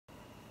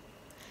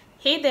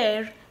Hey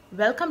there,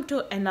 welcome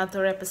to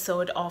another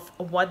episode of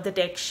What the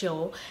Tech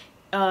Show.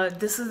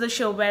 This is the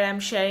show where I'm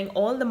sharing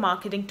all the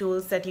marketing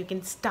tools that you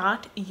can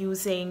start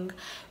using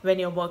when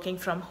you're working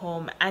from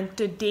home. And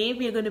today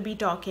we are going to be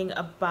talking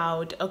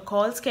about a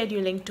call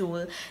scheduling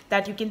tool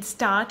that you can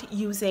start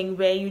using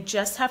where you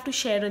just have to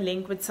share a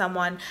link with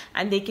someone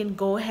and they can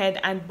go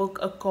ahead and book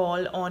a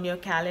call on your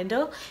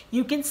calendar.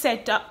 You can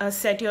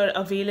set your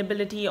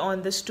availability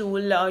on this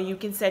tool. You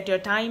can set your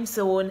time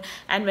zone,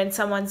 and when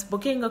someone's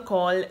booking a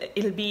call,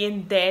 it'll be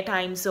in their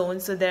time zone,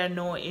 so there are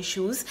no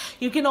issues.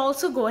 You can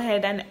also go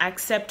ahead and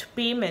accept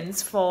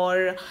payments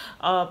for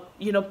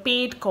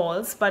paid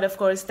calls, but of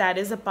course that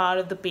is a part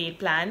of the paid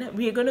plan.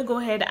 We are going to go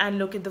ahead and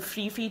look at the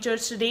free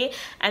features today,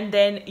 and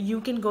then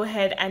you can go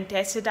ahead and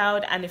test it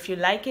out, and if you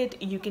like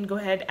it, you can go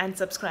ahead and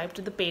subscribe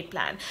to the paid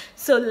plan.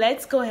 So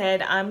let's go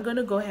ahead. I'm going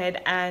to go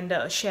ahead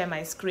and share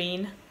my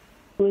screen.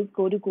 Is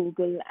go to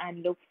Google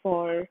and look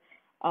for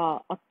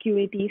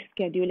Acuity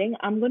scheduling.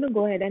 I'm going to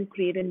go ahead and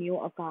create a new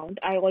account.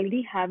 I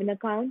already have an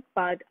account,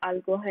 but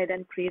I'll go ahead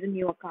and create a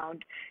new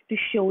account to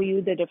show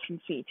you the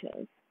different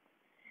features.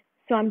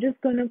 So I'm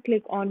just going to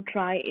click on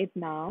try it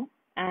now,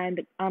 and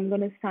I'm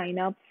going to sign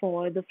up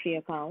for the free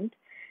account.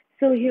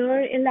 So here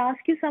it'll ask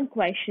you some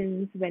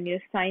questions when you're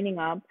signing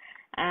up,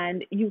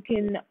 and you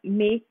can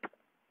make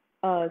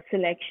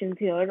selections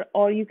here,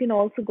 or you can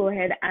also go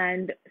ahead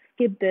and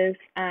skip this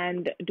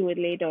and do it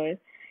later.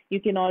 You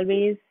can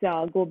always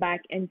go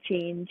back and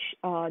change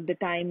the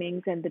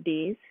timings and the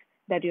days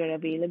that you're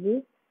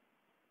available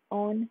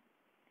on.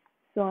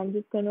 So I'm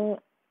just going to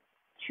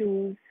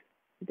choose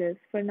this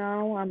for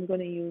now. I'm going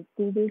to use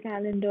Google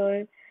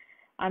Calendar.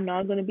 I'm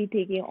not going to be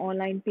taking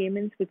online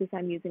payments because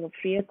I'm using a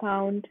free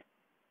account.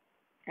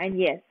 And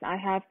yes, I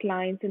have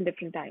clients in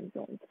different time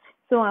zones.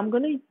 So I'm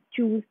going to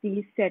choose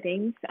these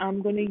settings.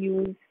 I'm going to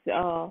use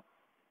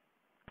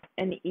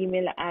an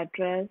email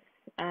address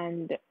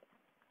and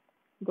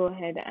go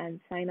ahead and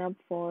sign up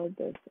for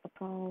this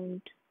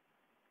account.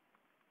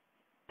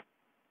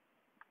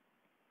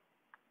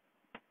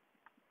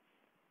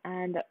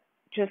 And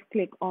just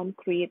click on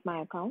create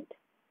my account.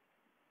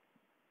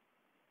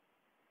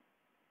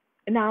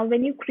 Now,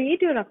 when you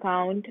create your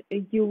account,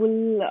 you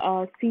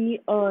will see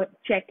a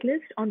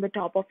checklist on the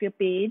top of your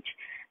page.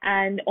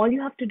 And all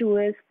you have to do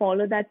is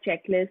follow that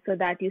checklist so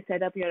that you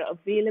set up your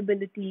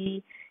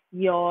availability,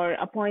 your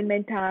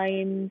appointment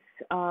times.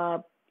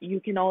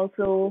 You can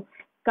also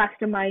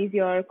customize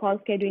your call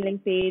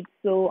scheduling page.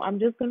 So I'm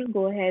just going to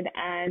go ahead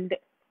and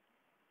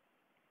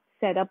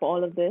set up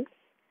all of this.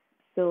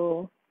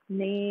 So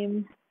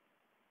name,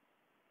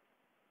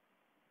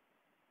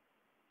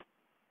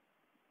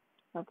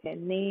 okay,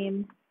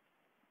 name,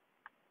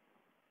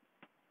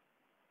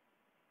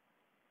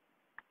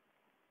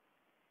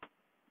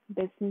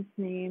 business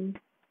name,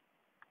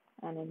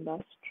 and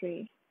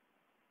industry.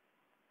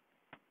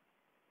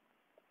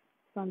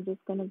 So I'm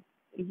just going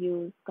to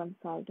use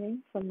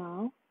consulting for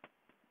now.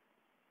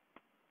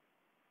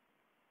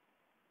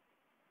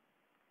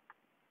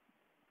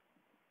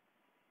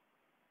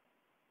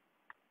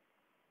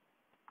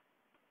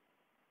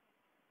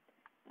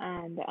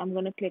 And I'm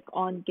going to click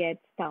on get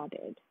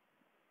started.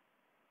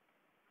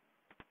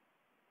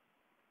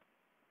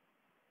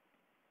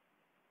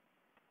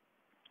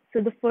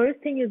 So the first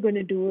thing you're going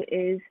to do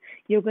is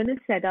you're going to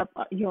set up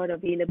your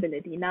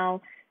availability.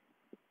 Now,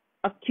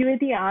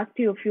 Acuity asked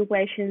you a few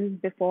questions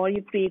before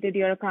you created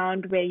your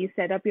account where you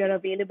set up your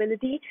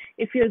availability.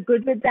 If you're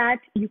good with that,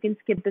 you can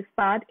skip this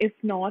part. If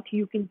not,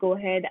 you can go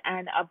ahead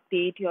and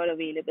update your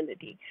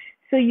availability.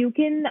 So you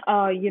can,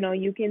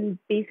 you can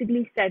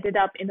basically set it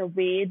up in a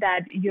way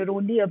that you're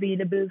only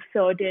available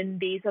certain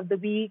days of the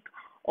week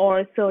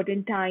or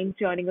certain times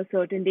during a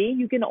certain day.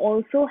 You can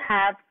also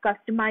have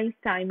customized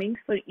timings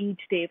for each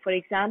day. For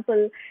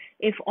example,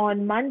 if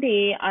on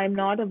Monday I'm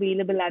not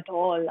available at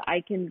all,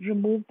 I can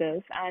remove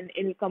this and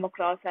it'll come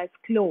across as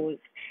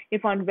closed.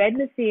 If on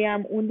Wednesday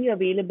I'm only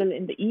available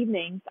in the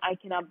evenings, I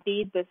can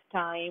update this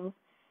time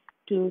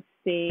to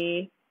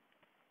say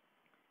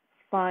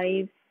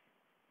 5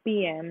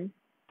 p.m.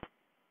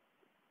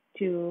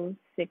 to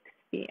 6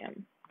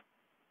 p.m.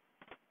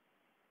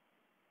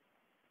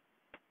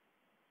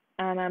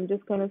 And I'm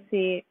just going to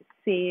say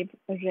save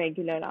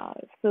regular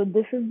hours. So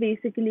this is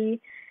basically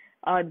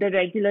the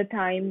regular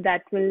time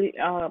that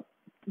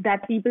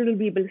people will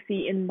be able to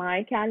see in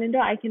my calendar.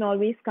 I can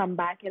always come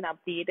back and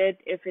update it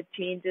if it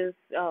changes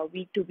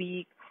week to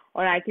week,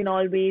 or I can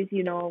always,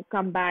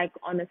 come back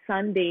on a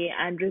Sunday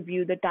and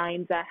review the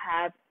times I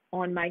have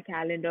on my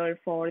calendar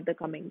for the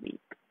coming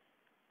week.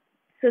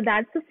 So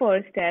that's the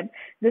first step.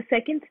 The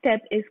second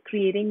step is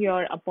creating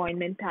your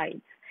appointment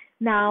types.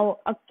 Now,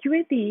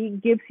 Acuity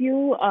gives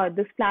you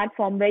this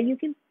platform where you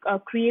can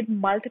create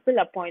multiple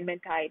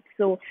appointment types.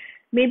 So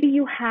maybe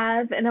you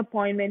have an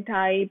appointment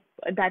type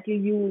that you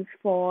use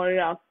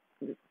for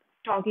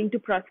talking to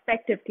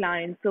prospective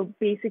clients. So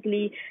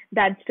basically,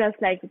 that's just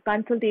like a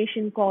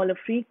consultation call, a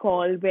free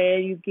call where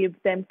you give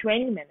them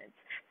 20 minutes.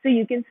 So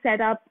you can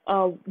set up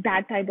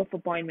that type of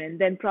appointment.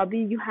 Then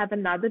probably you have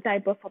another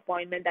type of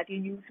appointment that you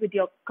use with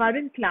your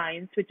current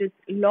clients, which is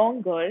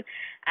longer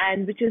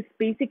and which is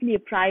basically a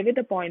private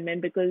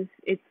appointment because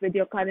it's with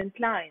your current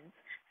clients.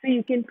 So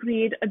you can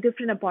create a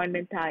different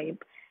appointment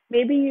type.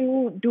 Maybe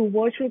you do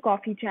virtual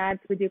coffee chats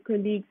with your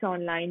colleagues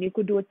online. You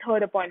could do a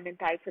third appointment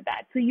type for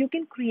that. So you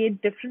can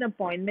create different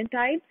appointment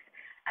types,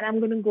 and I'm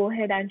going to go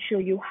ahead and show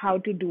you how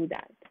to do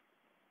that.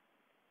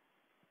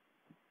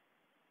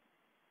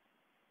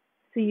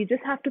 So you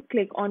just have to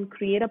click on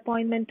create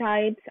appointment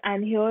types,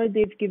 and here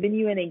they've given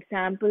you an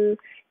example.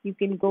 You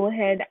can go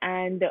ahead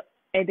and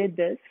edit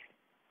this.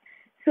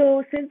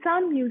 So since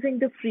I'm using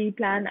the free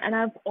plan, and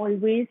I've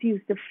always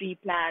used the free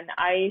plan,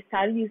 I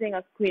started using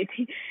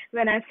Acuity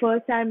when I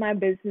first started my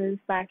business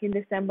back in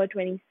December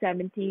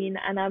 2017,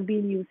 and I've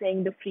been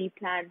using the free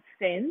plan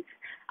since.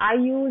 I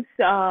use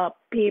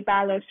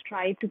PayPal or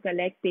Stripe to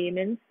collect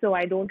payments, so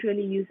I don't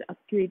really use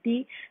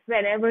Acuity.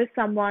 Whenever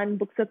someone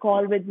books a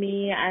call with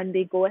me and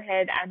they go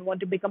ahead and want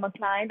to become a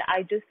client,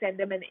 I just send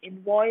them an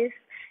invoice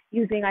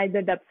using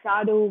either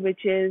Dubsado,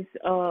 which is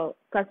a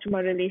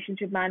customer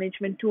relationship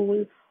management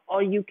tool,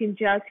 or you can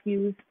just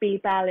use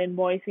PayPal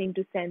invoicing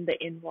to send the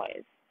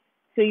invoice.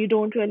 So you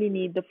don't really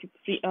need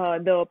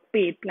the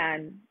paid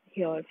plan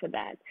here for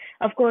that.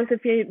 Of course,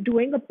 if you're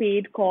doing a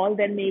paid call,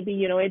 then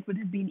maybe it would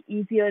have been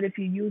easier if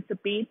you use the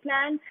paid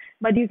plan,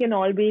 but you can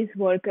always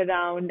work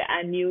around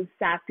and use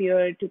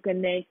Zapier to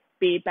connect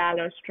PayPal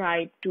or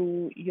Stripe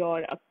to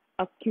your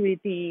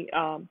Acuity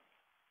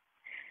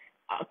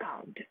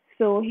account.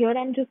 So here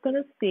I'm just going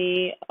to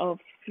say a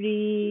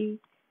free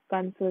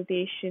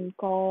consultation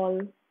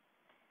call,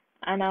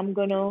 and I'm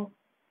going to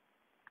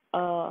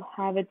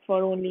have it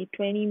for only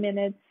 20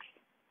 minutes.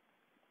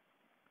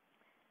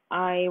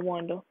 I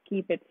want to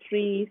keep it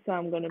free,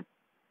 so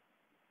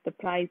the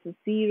price is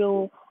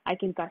 0. I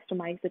can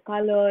customize the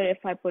color.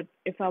 If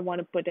I want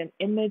to put an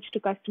image to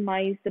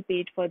customize the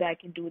page further, I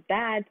can do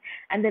that.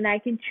 And then I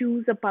can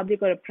choose a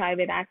public or a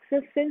private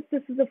access. Since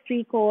this is a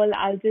free call,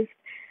 I'll just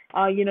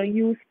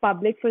use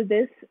public for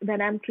this.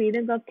 When I'm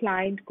creating a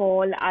client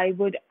call, I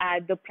would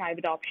add the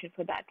private option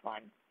for that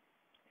one.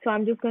 So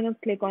I'm just going to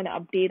click on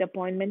update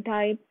appointment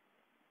type.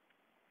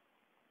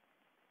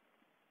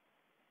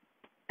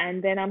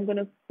 And then I'm going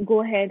to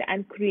go ahead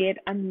and create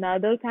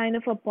another kind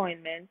of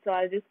appointment. So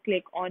I'll just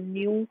click on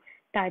new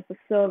type of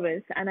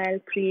service, and I'll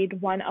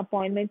create one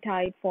appointment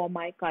type for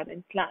my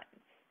current clients.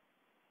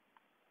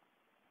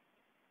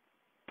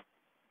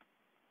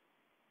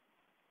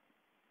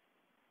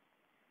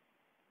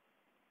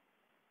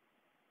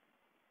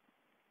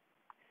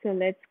 So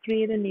let's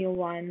create a new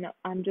one.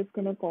 I'm just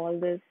going to call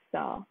this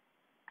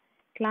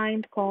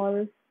client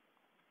call.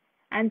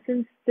 And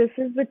since this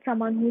is with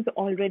someone who's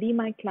already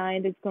my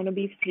client, it's going to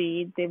be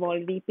free. They've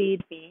already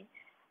paid me.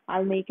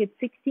 I'll make it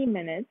 60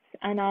 minutes,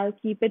 and I'll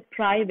keep it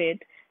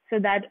private so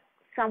that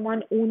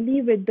someone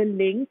only with the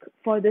link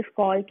for this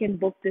call can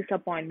book this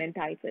appointment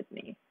type with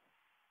me.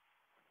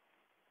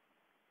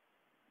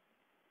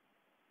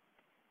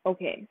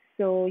 Okay,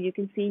 so you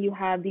can see you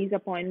have these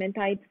appointment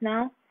types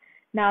now.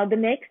 Now, the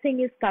next thing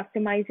is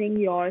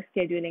customizing your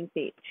scheduling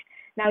page.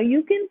 Now,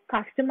 you can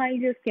customize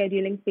your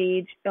scheduling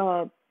page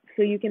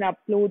so you can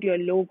upload your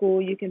logo,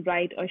 you can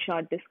write a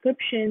short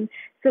description.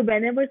 So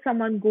whenever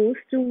someone goes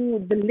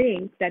to the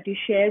link that you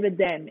share with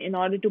them in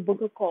order to book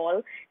a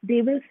call,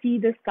 they will see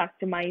this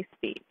customized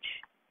page.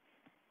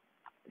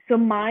 So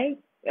my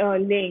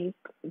link,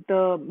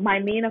 my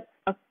main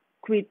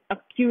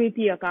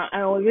Acuity account,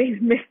 I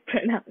always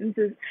mispronounce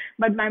this,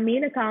 but my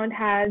main account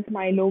has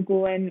my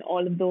logo and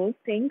all of those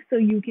things. So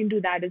you can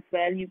do that as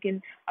well. You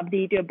can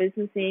update your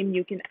business name.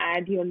 You can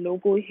add your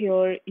logo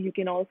here. You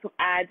can also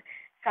add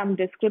some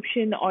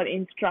description or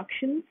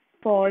instructions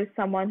for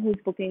someone who's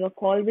booking a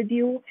call with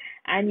you.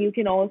 And you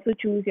can also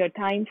choose your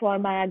time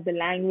format, the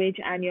language,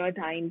 and your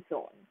time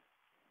zone.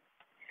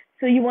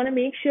 So you want to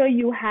make sure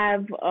you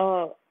have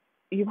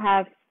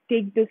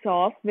take this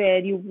off where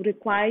you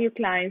require your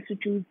clients to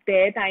choose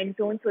their time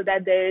zone so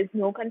that there is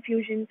no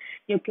confusion.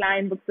 Your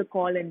client books a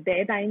call in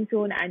their time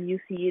zone and you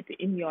see it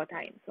in your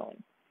time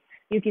zone.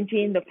 You can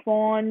change the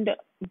font,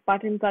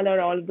 button color,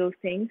 all of those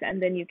things,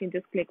 and then you can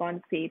just click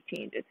on Save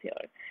Changes here.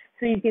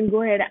 So you can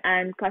go ahead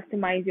and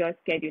customize your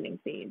scheduling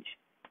page.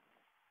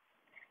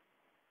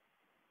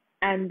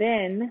 And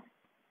then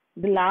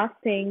the last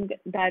thing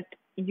that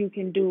you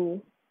can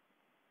do,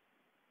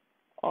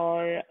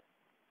 or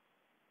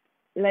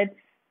let's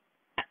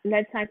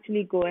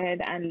actually go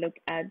ahead and look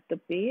at the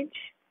page.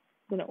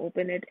 I'm going to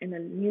open it in a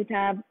new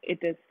tab. It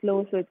is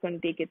slow, so it's going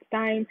to take its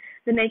time.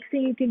 The next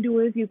thing you can do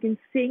is you can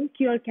sync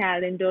your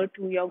calendar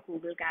to your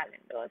Google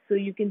Calendar. So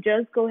you can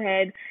just go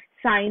ahead,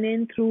 sign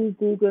in through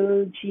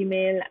Google,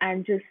 Gmail,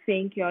 and just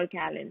sync your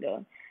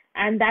calendar.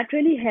 And that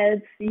really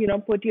helps,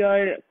 put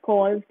your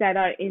calls that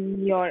are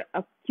in your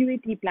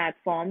Acuity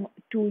platform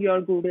to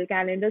your Google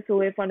Calendar.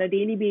 So if on a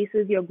daily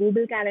basis your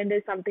Google Calendar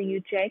is something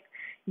you check,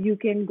 you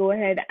can go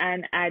ahead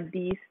and add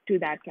these to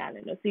that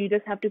calendar. So you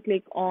just have to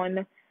click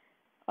on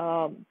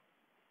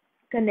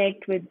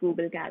connect with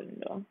Google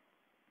Calendar.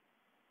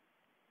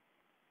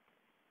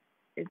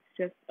 It's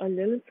just a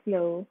little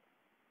slow.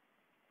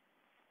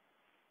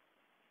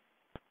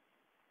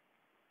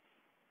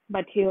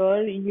 But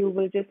here you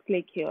will just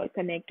click here,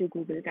 connect to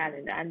Google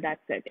Calendar, and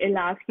that's it. It'll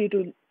ask you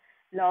to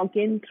log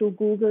in through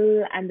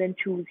Google and then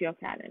choose your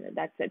calendar.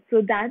 That's it.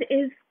 So that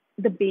is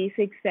the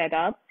basic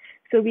setup.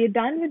 So we're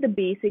done with the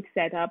basic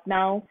setup.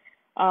 Now,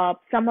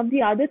 some of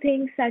the other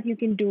things that you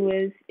can do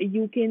is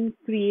you can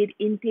create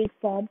intake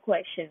form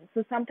questions.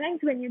 So sometimes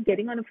when you're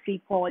getting on a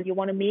free call, you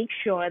want to make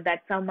sure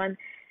that someone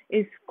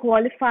is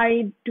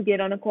qualified to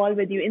get on a call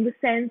with you in the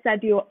sense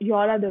that you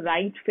all are the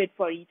right fit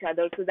for each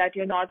other so that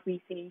you're not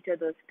wasting each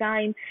other's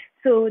time.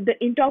 So the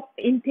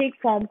intake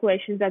form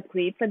questions are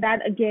great for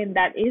that. Again,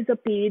 that is a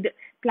paid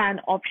plan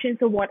option.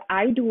 So what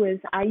I do is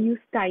I use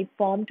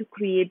Typeform to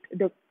create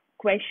the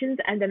questions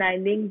and then I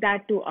link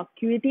that to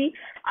Acuity.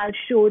 I'll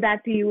show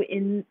that to you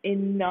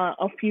in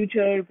a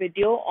future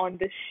video on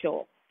this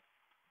show.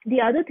 The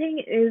other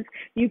thing is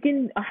you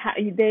can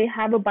they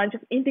have a bunch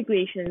of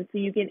integrations, so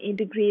you can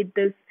integrate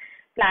this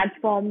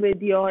platform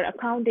with your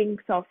accounting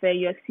software,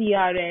 your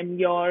CRM,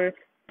 your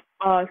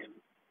uh,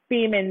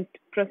 payment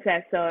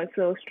processor,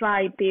 so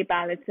Stripe,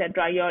 PayPal,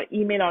 etc., your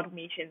email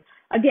automation.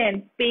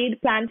 Again,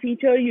 paid plan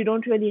feature, you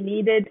don't really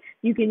need it.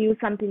 You can use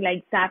something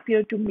like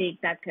Zapier to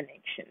make that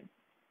connection.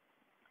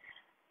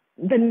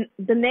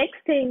 The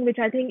next thing, which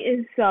I think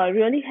is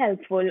really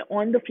helpful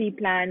on the free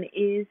plan,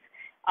 is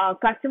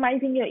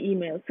customizing your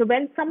email. So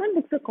when someone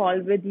books a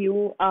call with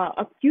you,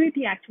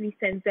 Acuity actually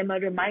sends them a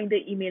reminder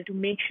email to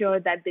make sure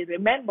that they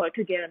remember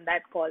to get on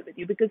that call with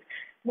you, because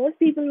most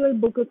people will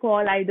book a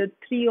call either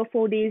 3 or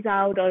 4 days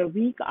out or a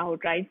week out,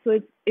 right? So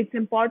it's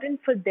important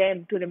for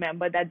them to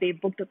remember that they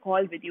booked a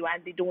call with you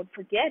and they don't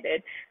forget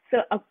it.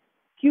 So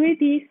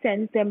Acuity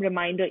sends them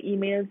reminder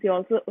emails.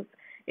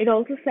 It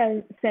also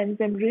sends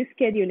them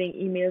rescheduling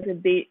emails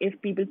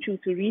if people choose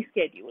to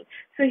reschedule.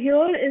 So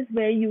here is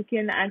where you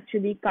can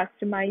actually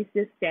customize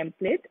this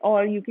template,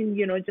 or you can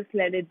just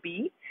let it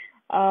be,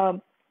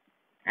 and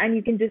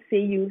you can just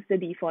say use the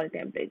default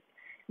template.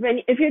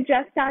 If you're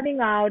just starting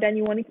out and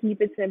you want to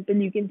keep it simple,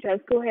 you can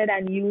just go ahead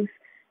and use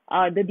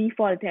the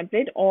default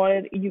template,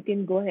 or you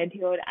can go ahead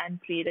here and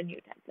create a new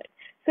template.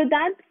 So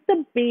that's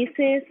the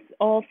basis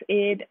of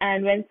it.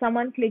 And when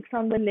someone clicks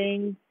on the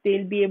link,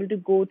 they'll be able to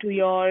go to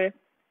your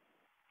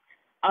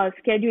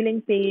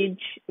scheduling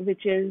page,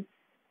 which is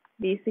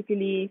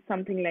basically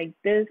something like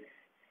this.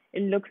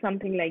 It looks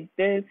something like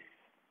this.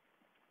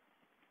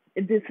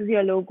 This is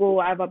your logo.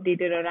 I've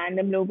updated a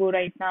random logo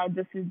right now.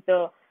 This is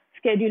the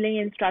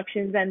scheduling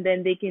instructions, and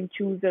then they can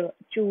choose a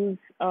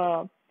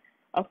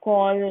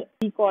call.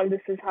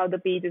 This is how the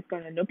page is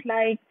going to look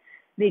like.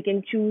 They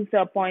can choose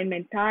the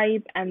appointment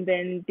type, and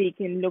then they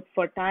can look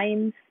for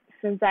times.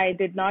 Since I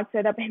did not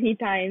set up any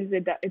times,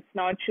 it's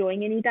not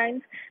showing any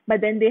times,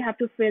 but then they have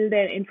to fill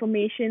their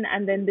information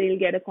and then they'll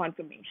get a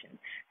confirmation.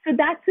 So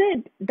that's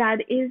it.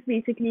 That is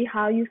basically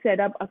how you set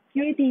up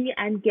Acuity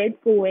and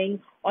get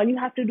going. All you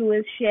have to do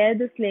is share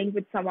this link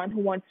with someone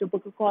who wants to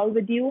book a call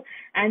with you,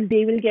 and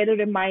they will get a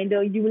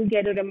reminder. You will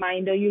get a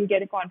reminder. You'll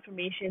get a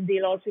confirmation.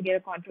 They'll also get a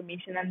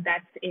confirmation, and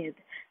that's it.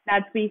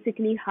 That's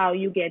basically how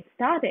you get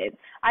started.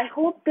 I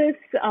hope this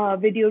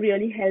video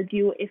really helped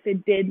you. If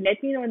it did,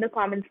 let me know in the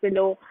comments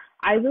below.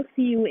 I will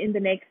see you in the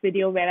next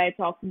video where I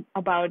talk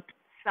about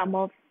some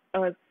of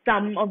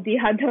the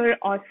other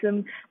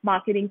awesome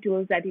marketing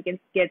tools that you can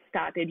get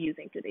started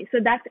using today. So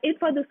that's it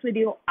for this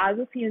video. I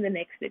will see you in the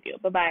next video.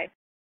 Bye-bye.